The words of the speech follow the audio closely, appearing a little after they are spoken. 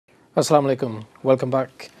Assalamu alaikum. Welcome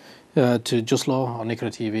back to Just Law on Nikra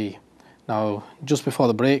TV. Now, just before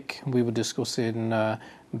the break, we were discussing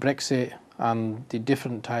Brexit and the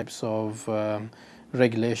different types of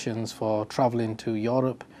regulations for travelling to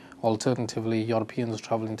Europe, alternatively Europeans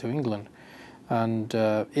travelling to England. And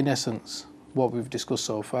in essence, what we've discussed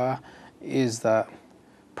so far is that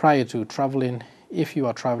prior to travelling, if you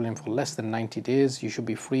are travelling for less than 90 days, you should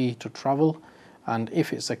be free to travel. And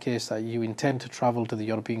if it's a case that you intend to travel to the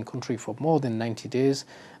European country for more than 90 days,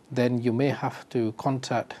 then you may have to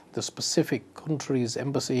contact the specific country's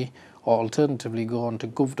embassy, or alternatively go on to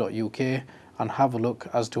gov.uk and have a look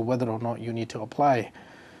as to whether or not you need to apply.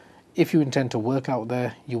 If you intend to work out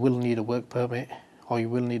there, you will need a work permit, or you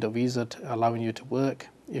will need a visa allowing you to work.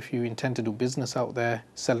 If you intend to do business out there,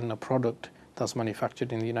 selling a product that's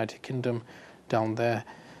manufactured in the United Kingdom down there,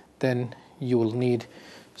 then you will need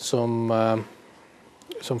some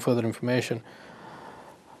further information.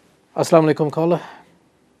 Assalamu alaikum, caller.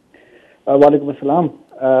 Walaikum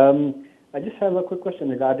assalam. I just have a quick question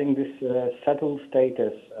regarding this settled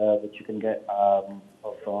status, which you can get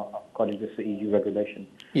according to the EU regulation.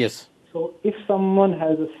 Yes. So if someone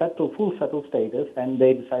has a full settled status and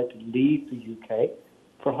they decide to leave the UK,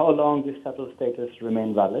 for how long this settled status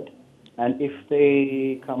remain valid? And if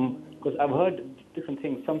they come, because I've heard different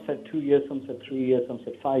things, some said 2 years, some said 3 years, some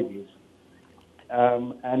said 5 years.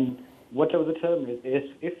 And whatever the term is,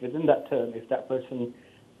 if within that term, if that person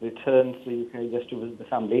returns to the UK just to visit the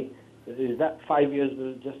family, is that 5 years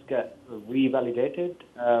will just get revalidated?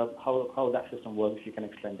 How that system works, if you can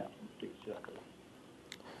explain that, please.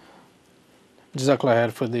 Jazakallah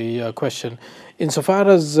khair for the question. Insofar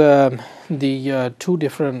as the two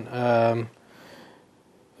different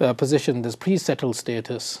positions, there's pre-settled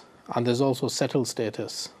status and there's also settled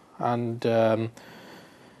status. And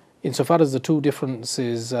insofar as the two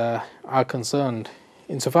differences are concerned,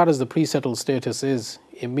 insofar as the pre-settled status is,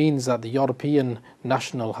 it means that the European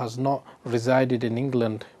national has not resided in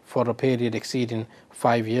England for a period exceeding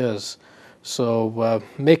 5 years. So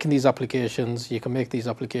making these applications, you can make these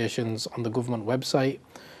applications on the government website,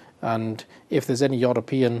 and if there's any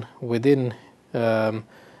European within the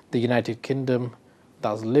United Kingdom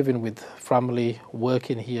that's living with family,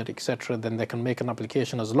 working here, etc., then they can make an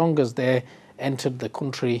application as long as they entered the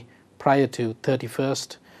country prior to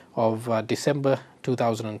 31st of December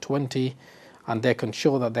 2020, and they can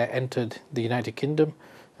show that they entered the United Kingdom,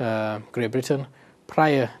 Great Britain,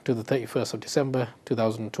 prior to the 31st of December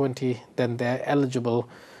 2020, then they're eligible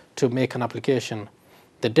to make an application.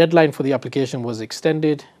 The deadline for the application was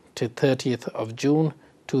extended to 30th of June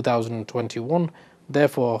 2021.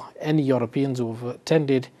 Therefore, any Europeans who have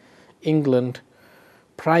attended England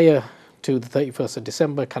prior to the 31st of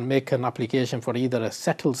December can make an application for either a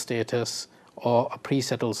settled status or a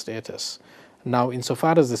pre-settled status. Now,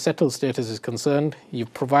 insofar as the settled status is concerned,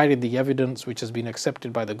 you've provided the evidence which has been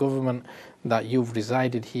accepted by the government that you've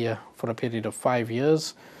resided here for a period of 5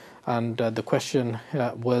 years. And the question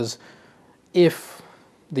was, if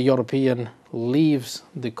the European leaves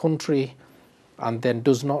the country and then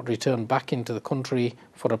does not return back into the country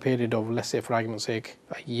for a period of, let's say for argument's sake,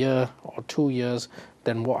 a year or 2 years,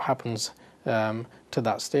 then what happens to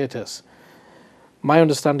that status? My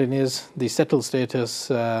understanding is the settled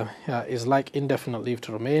status is like indefinite leave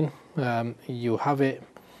to remain. You have it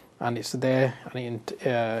and it's there, and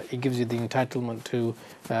it gives you the entitlement to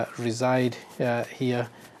reside here.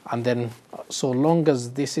 And then so long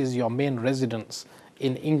as this is your main residence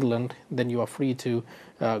in England, then you are free to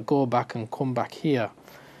go back and come back here.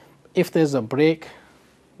 If there's a break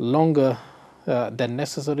longer than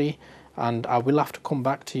necessary, and I will have to come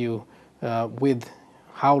back to you with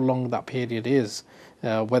how long that period is,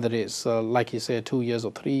 whether it's like you say 2 years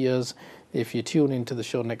or 3 years. If you tune into the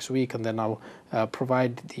show next week, and then I'll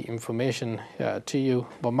provide the information to you.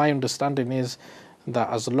 But my understanding is that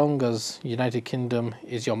as long as United Kingdom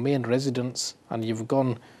is your main residence and you've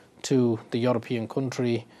gone to the European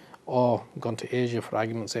country or gone to Asia, for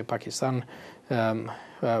argument's sake Pakistan,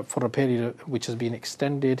 for a period which has been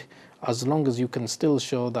extended, as long as you can still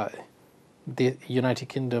show that the United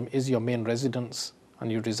Kingdom is your main residence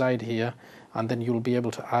and you reside here, and then you'll be able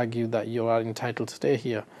to argue that you are entitled to stay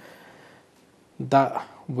here. That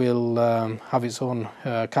will have its own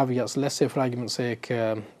caveats. Let's say for argument's sake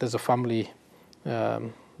there's a family,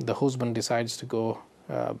 the husband decides to go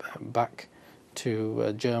back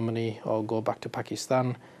to Germany or go back to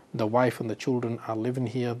Pakistan. The wife and the children are living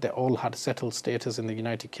here. They all had settled status in the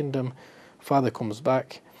United Kingdom. Father comes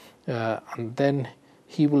back and then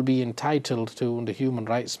he will be entitled to, under human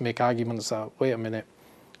rights, make arguments that, wait a minute,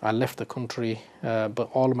 I left the country, but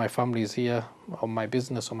all of my family is here, or my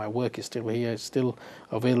business or my work is still here, it's still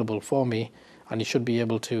available for me, and you should be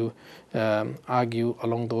able to argue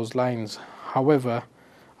along those lines. However,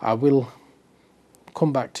 I will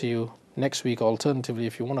come back to you next week. Alternatively,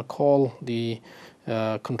 if you want to call the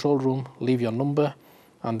control room, leave your number,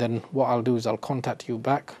 and then what I'll do is I'll contact you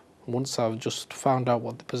back once I've just found out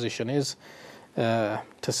what the position is,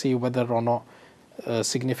 to see whether or not a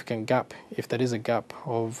significant gap, if there is a gap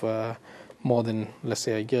of more than, let's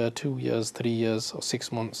say, a year, 2 years, 3 years, or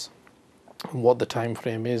 6 months, what the time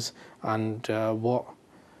frame is, and what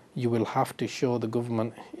you will have to show the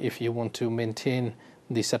government if you want to maintain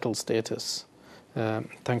the settled status.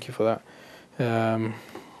 Thank you for that.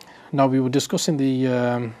 Now, we were discussing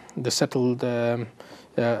the settled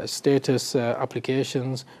status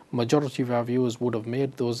applications. Majority of our viewers would have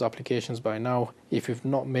made those applications by now. If you've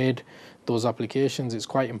not made those applications, it's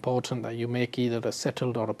quite important that you make either a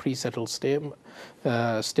settled or a pre-settled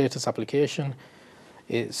status application.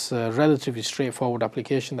 It's a relatively straightforward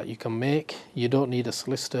application that you can make. You don't need a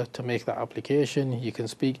solicitor to make that application. You can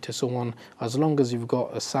speak to someone, as long as you've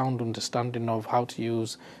got a sound understanding of how to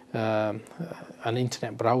use an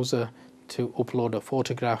internet browser to upload a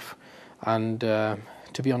photograph. And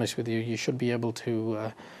to be honest with you, you should be able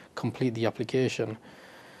to complete the application.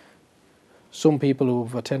 Some people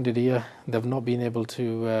who've attended here, they've not been able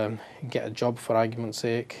to get a job, for argument's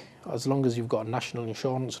sake. As long as you've got a national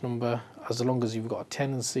insurance number, as long as you've got a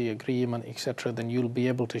tenancy agreement, etc., then you'll be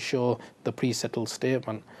able to show the pre-settled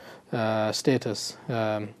status. Let's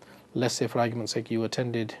say, for argument's sake, you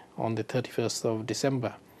attended on the 31st of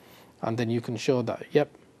December, and then you can show that,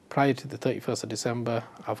 yep, prior to the 31st of December,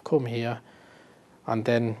 I've come here. And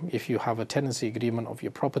then if you have a tenancy agreement of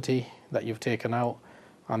your property that you've taken out,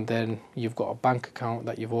 and then you've got a bank account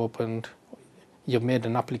that you've opened, you've made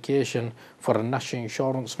an application for a national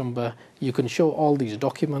insurance number, you can show all these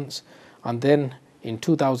documents. And then in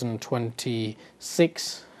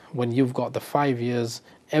 2026, when you've got the 5 years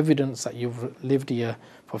evidence that you've lived here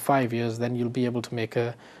for 5 years, then you'll be able to make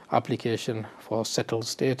a application for settled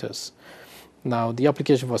status. Now, the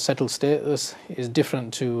application for settled status is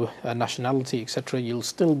different to a nationality, etc. You'll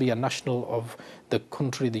still be a national of the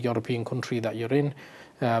country, the European country that you're in,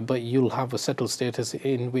 but you'll have a settled status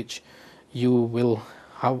in which you will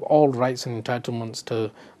have all rights and entitlements to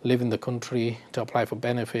live in the country, to apply for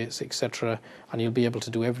benefits, etc. And you'll be able to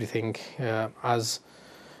do everything as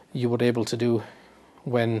you were able to do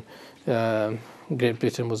when Great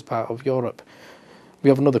Britain was part of Europe. We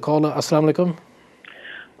have another caller. Assalamu alaikum.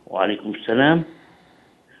 Wa alaikum salam.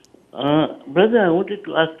 Brother, I wanted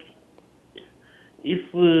to ask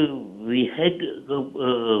if we had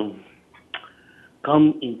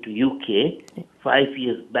come into UK 5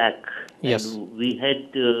 years back. Yes. And we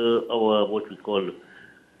had our, what we call,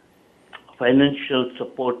 financial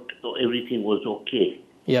support, so everything was okay.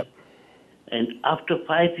 Yep. And after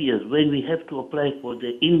 5 years, when we have to apply for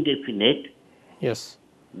the indefinite, Yes.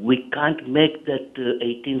 we can't make that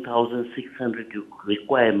 18,600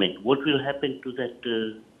 requirement. What will happen to that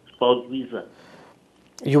spouse visa?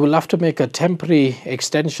 You will have to make a temporary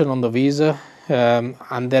extension on the visa,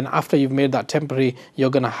 and then after you've made that temporary,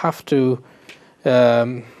 you're going to have to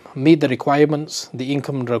meet the requirements, the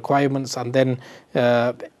income requirements, and then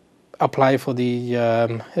apply for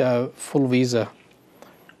the full visa.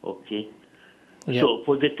 Okay. Yep. So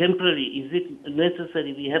for the temporary, is it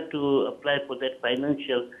necessary we have to apply for that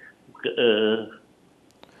financial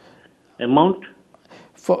amount?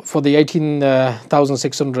 For the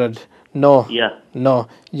 18,600, no. Yeah. No,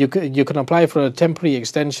 you can apply for a temporary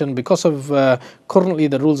extension because of currently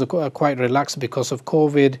the rules are quite relaxed because of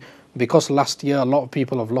COVID, because last year a lot of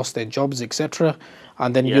people have lost their jobs, etc.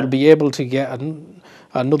 And then you'll be able to get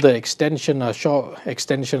another extension, a short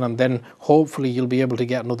extension, and then hopefully you'll be able to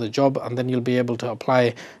get another job, and then you'll be able to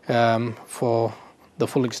apply for the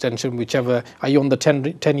full extension, whichever. Are you on the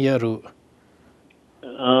 10-year route?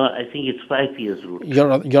 I think it's 5 years route.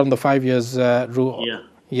 You're on the 5 years route. Yeah.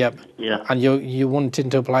 Yep. Yeah. And you wanting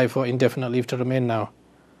to apply for indefinite leave to remain now?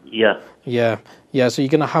 Yeah. Yeah. Yeah. So you're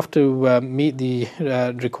going to have to meet the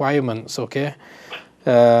requirements, okay?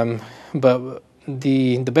 But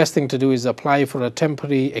the best thing to do is apply for a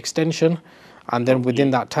temporary extension, and then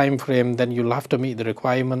within that time frame, then you'll have to meet the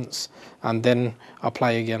requirements and then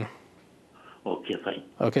apply again. Okay, fine.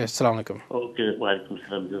 Okay. Assalamu alaikum. Okay. Wa alaikum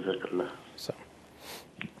salam. Jazakallah. So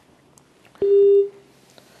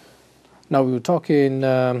now we were talking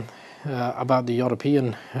about the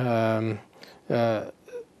European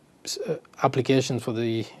applications for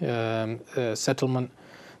the settlement,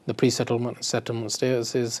 the pre-settlement and settlement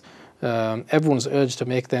statuses. Everyone's urged to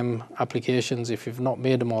make them applications if you've not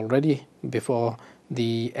made them already before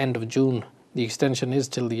the end of June. The extension is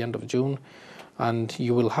till the end of June, and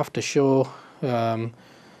you will have to show the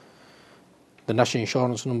national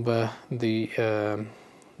insurance number, the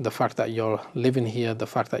fact that you're living here, the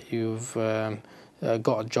fact that you've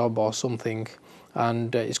got a job or something,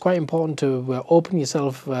 and it's quite important to open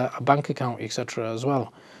yourself a bank account, etc. as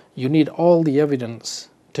well. You need all the evidence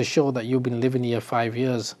to show that you've been living here 5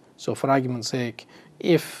 years. So for argument's sake,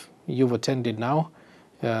 if you've attended now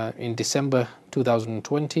in December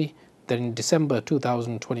 2020, then in December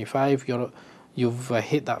 2025 you've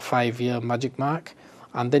hit that 5-year magic mark,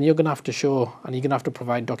 and then you're going to have to show, and you're going to have to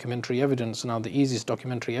provide documentary evidence. Now the easiest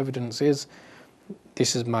documentary evidence is,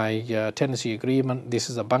 this is my tenancy agreement, this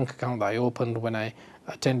is a bank account that I opened when I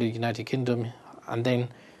attended United Kingdom, and then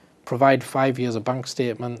provide 5 years of bank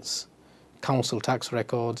statements, council tax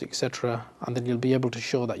records, etc., and then you'll be able to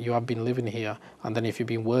show that you have been living here. And then if you've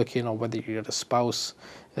been working, or whether you're a spouse,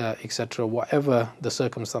 etc., whatever the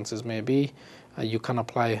circumstances may be, you can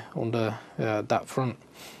apply under that front.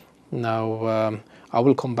 Now I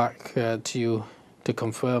will come back to you to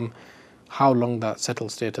confirm how long that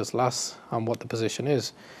settled status lasts and what the position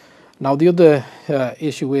is. Now the other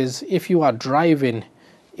issue is, if you are driving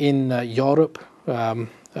in Europe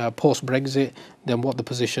post-Brexit, then what the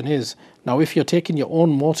position is. Now if you're taking your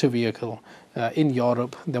own motor vehicle in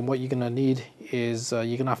Europe, then what you're going to need is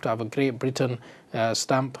you're going to have a Great Britain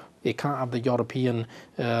stamp. It can't have the European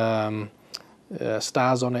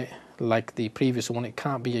stars on it like the previous one. It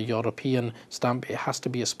can't be a European stamp. It has to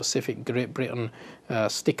be a specific Great Britain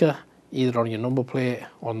sticker, either on your number plate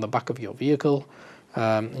or on the back of your vehicle.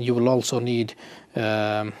 You will also need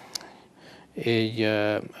a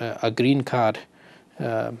green card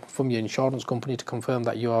from your insurance company to confirm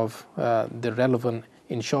that you have the relevant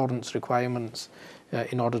insurance requirements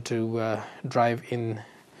in order to drive in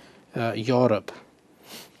Europe.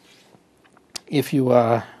 If you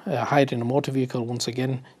are hiring a motor vehicle, once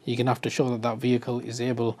again, you're going to have to show that that vehicle is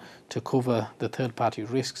able to cover the third-party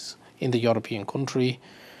risks in the European country.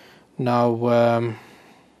 Now,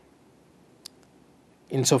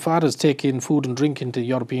 insofar as taking food and drink into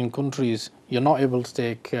European countries, you're not able to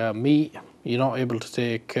take meat, you're not able to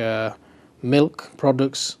take milk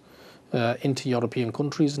products into European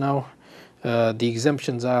countries now. The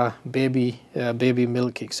exemptions are baby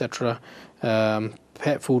milk, etc.,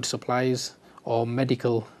 pet food supplies, or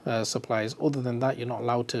medical supplies. Other than that, you're not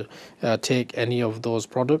allowed to take any of those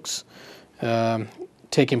products.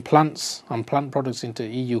 Taking plants and plant products into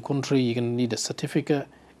EU country, you're going to need a certificate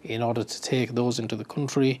in order to take those into the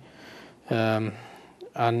country.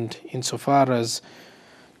 And insofar as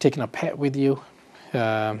taking a pet with you,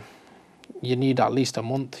 you need at least a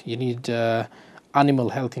month. You need animal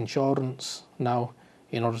health insurance now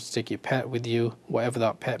in order to take your pet with you, whatever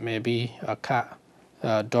that pet may be, a cat,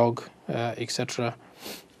 a dog, etc.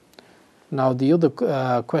 Now the other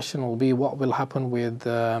question will be, what will happen with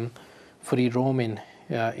free roaming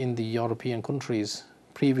in the European countries?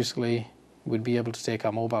 Previously, we'd be able to take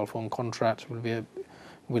our mobile phone contract,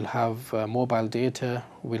 we'll have mobile data,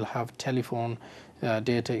 we'll have telephone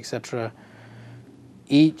data, etc.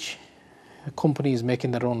 Each company is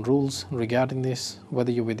making their own rules regarding this.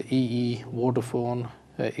 Whether you're with EE, Vodafone,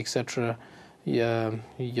 etc.,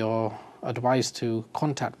 you're advised to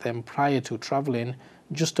contact them prior to traveling,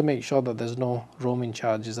 just to make sure that there's no roaming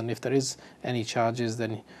charges, and if there is any charges,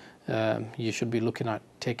 then you should be looking at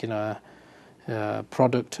taking a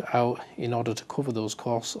product out in order to cover those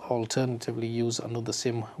costs. Alternatively, use another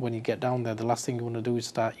SIM when you get down there. The last thing you want to do is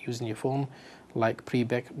start using your phone like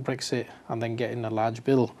pre-Brexit and then getting a large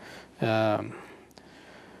bill.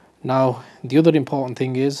 Now the other important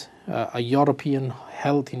thing is a European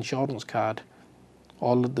health insurance card.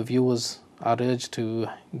 All of the viewers are urged to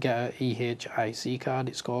get a EHIC card,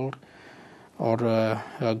 it's called, or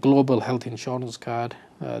a global health insurance card.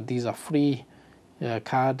 These are free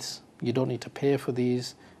cards. You don't need to pay for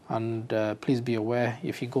these, and please be aware,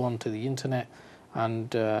 if you go onto the internet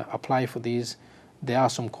and apply for these, there are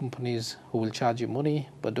some companies who will charge you money,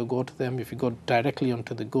 but don't go to them. If you go directly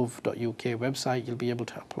onto the gov.uk website, you'll be able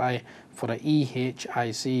to apply for a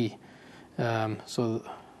EHIC. So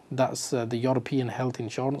that's the European health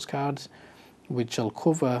insurance cards, which will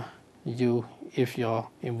cover you if you're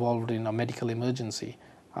involved in a medical emergency.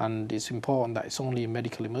 And it's important that it's only in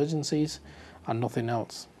medical emergencies and nothing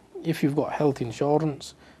else. If you've got health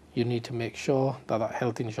insurance, you need to make sure that that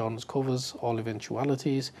health insurance covers all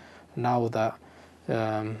eventualities. Now that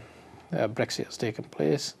Brexit has taken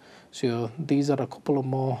place. So these are a couple of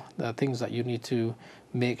more things that you need to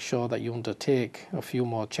make sure that you undertake, a few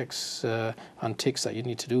more checks and ticks that you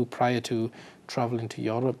need to do prior to traveling to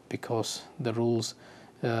Europe, because the rules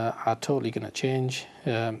are totally going to change,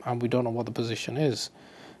 and we don't know what the position is.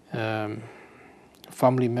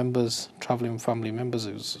 Family members, traveling family members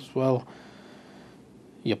as well.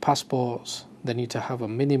 Your passports, they need to have a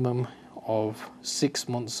minimum of 6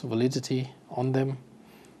 months validity on them.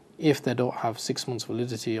 If they don't have 6 months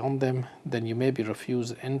validity on them, then you may be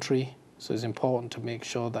refused entry. So it's important to make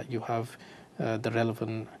sure that you have the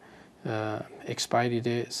relevant expiry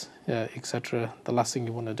dates, etc. The last thing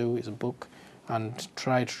you want to do is book and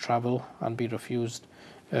try to travel and be refused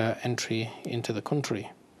entry into the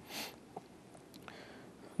country.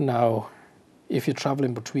 Now, if you're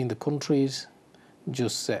traveling between the countries,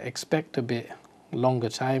 just expect a bit longer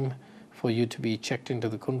time for you to be checked into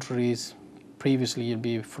the countries. Previously, you'd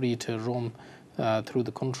be free to roam through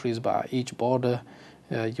the countries, but at each border,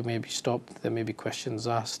 you may be stopped, there may be questions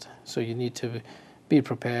asked. So you need to be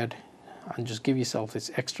prepared and just give yourself this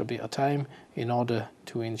extra bit of time in order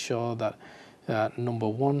to ensure that, number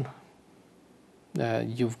one,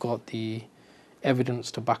 you've got the evidence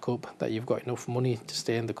to back up that you've got enough money to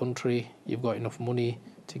stay in the country, you've got enough money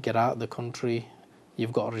to get out of the country,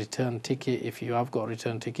 you've got a return ticket if you have got a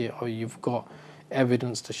return ticket, or you've got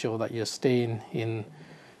evidence to show that you're staying in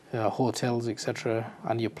hotels, etc.,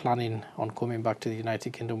 and you're planning on coming back to the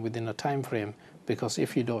United Kingdom within a time frame. Because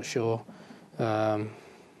if you don't show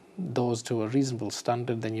those to a reasonable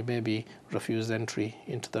standard, then you may be refused entry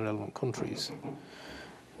into the relevant countries.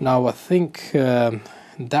 Now, I think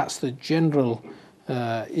that's the general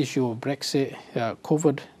issue of Brexit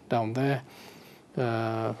covered down there.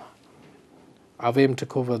 I've aimed to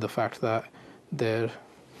cover the fact that the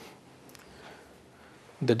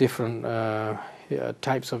different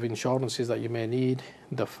types of insurances that you may need,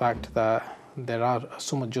 the fact that there are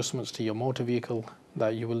some adjustments to your motor vehicle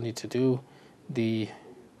that you will need to do,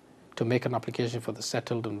 to make an application for the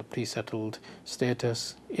settled and the pre-settled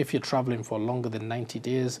status. If you're traveling for longer than 90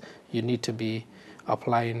 days, you need to be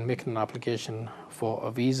making an application for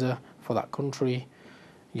a visa for that country.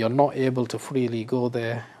 You're not able to freely go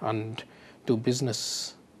there and do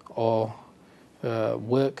business or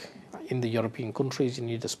work in the European countries. You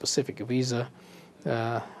need a specific visa,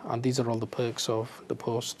 and these are all the perks of the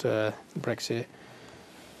post-Brexit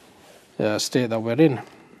state that we're in.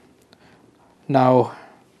 Now,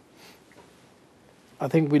 I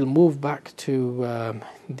think we'll move back to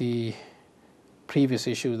the previous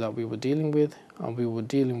issue that we were dealing with, and we were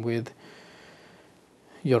dealing with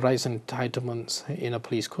your rights and entitlements in a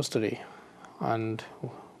police custody. And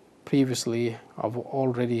previously, I've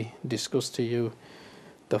already discussed to you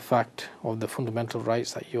the fact of the fundamental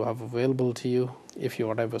rights that you have available to you if you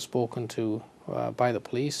are ever spoken to by the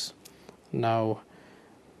police. Now,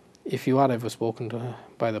 if you are ever spoken to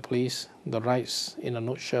by the police, the rights in a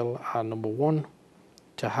nutshell are: number one,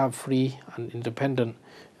 to have free and independent.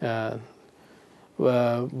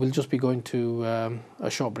 We'll just be going to a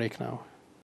short break now.